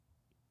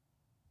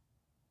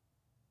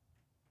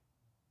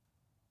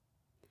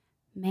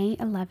May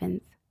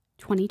 11th,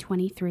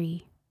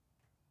 2023.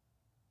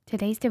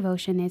 Today's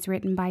devotion is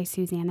written by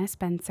Susanna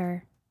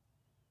Spencer.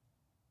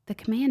 The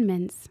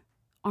commandments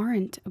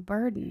aren't a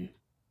burden.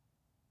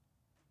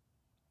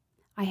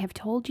 I have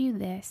told you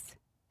this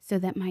so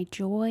that my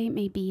joy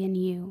may be in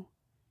you,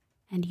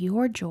 and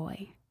your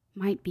joy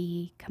might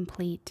be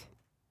complete.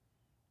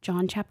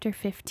 John chapter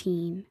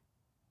 15,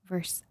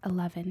 verse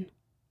 11.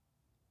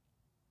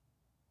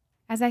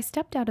 As I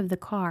stepped out of the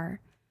car,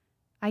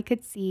 I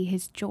could see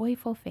his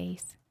joyful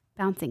face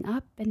bouncing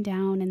up and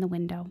down in the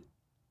window.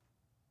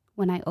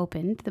 When I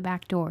opened the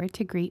back door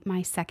to greet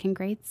my second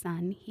grade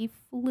son, he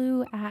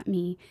flew at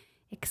me,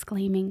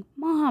 exclaiming,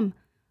 "Mom,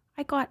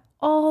 I got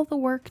all the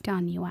work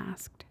done you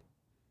asked."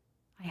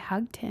 I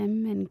hugged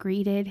him and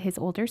greeted his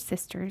older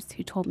sisters,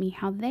 who told me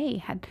how they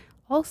had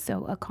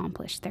also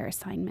accomplished their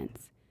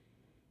assignments.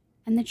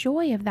 And the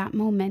joy of that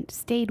moment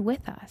stayed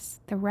with us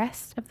the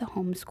rest of the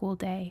homeschool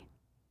day.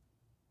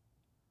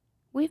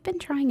 We've been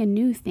trying a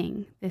new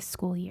thing this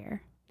school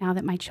year, now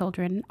that my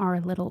children are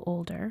a little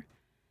older.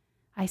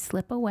 I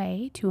slip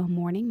away to a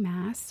morning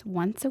mass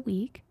once a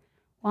week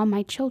while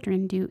my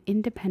children do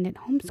independent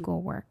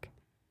homeschool work.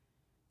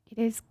 It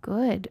is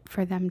good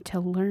for them to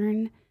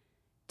learn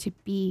to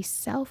be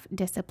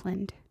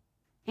self-disciplined,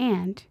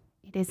 and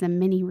it is a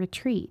mini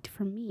retreat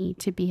for me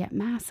to be at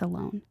mass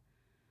alone.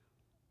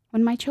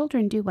 When my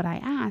children do what I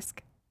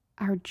ask,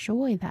 our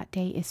joy that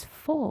day is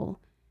full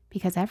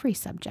because every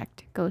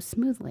subject goes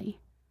smoothly.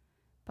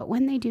 But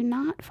when they do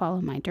not follow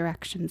my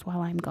directions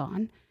while I'm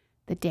gone,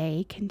 the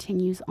day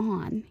continues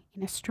on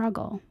in a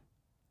struggle.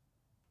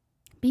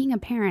 Being a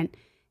parent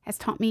has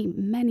taught me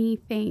many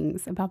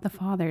things about the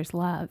Father's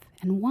love,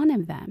 and one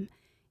of them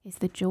is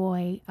the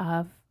joy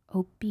of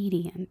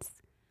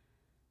obedience.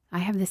 I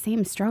have the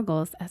same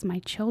struggles as my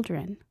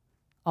children,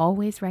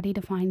 always ready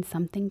to find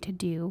something to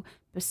do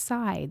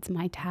besides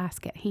my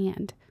task at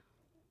hand.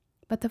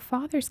 But the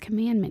Father's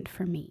commandment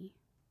for me,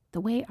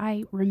 the way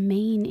I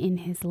remain in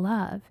his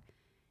love,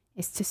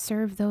 is to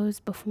serve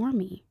those before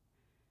me,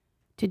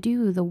 to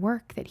do the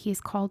work that he has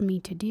called me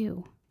to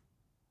do.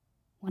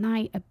 When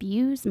I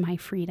abuse my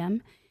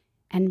freedom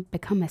and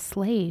become a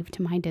slave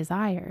to my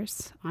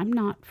desires, I'm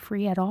not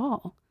free at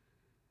all.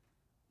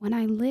 When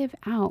I live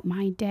out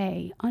my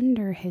day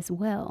under his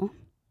will,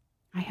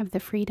 I have the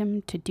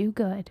freedom to do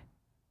good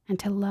and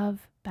to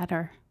love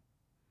better.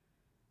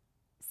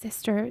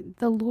 Sister,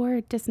 the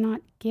Lord does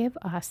not give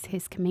us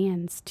his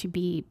commands to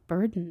be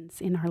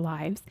burdens in our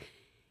lives,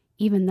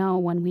 even though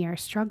when we are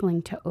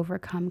struggling to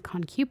overcome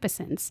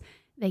concupiscence,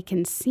 they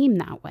can seem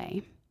that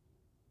way.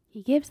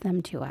 He gives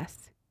them to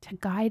us to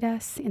guide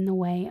us in the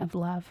way of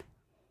love.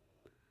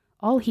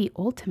 All he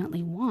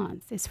ultimately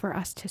wants is for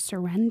us to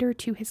surrender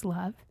to his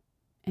love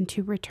and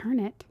to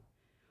return it.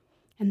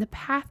 And the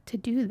path to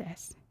do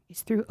this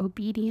is through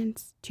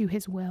obedience to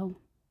his will.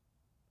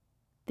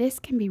 This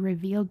can be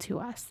revealed to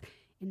us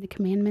in the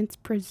commandments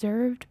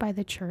preserved by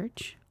the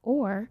church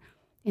or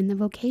in the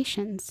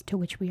vocations to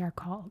which we are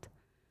called.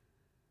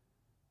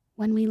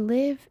 When we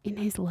live in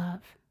his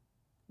love,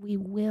 we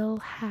will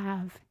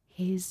have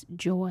his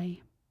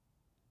joy.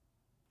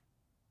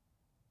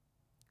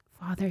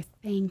 Father,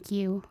 thank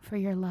you for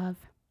your love.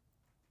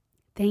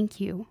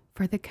 Thank you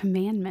for the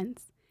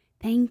commandments.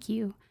 Thank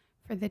you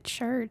for the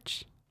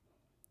church.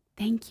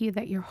 Thank you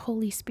that your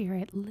Holy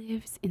Spirit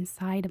lives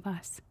inside of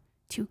us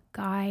to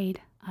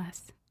guide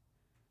us.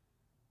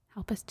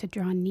 Help us to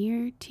draw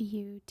near to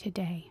you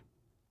today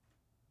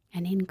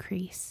and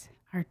increase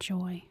our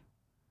joy.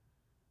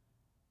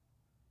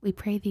 We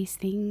pray these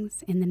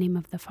things in the name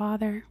of the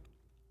Father,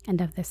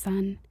 and of the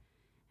Son,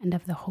 and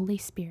of the Holy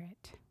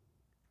Spirit.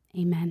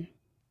 Amen.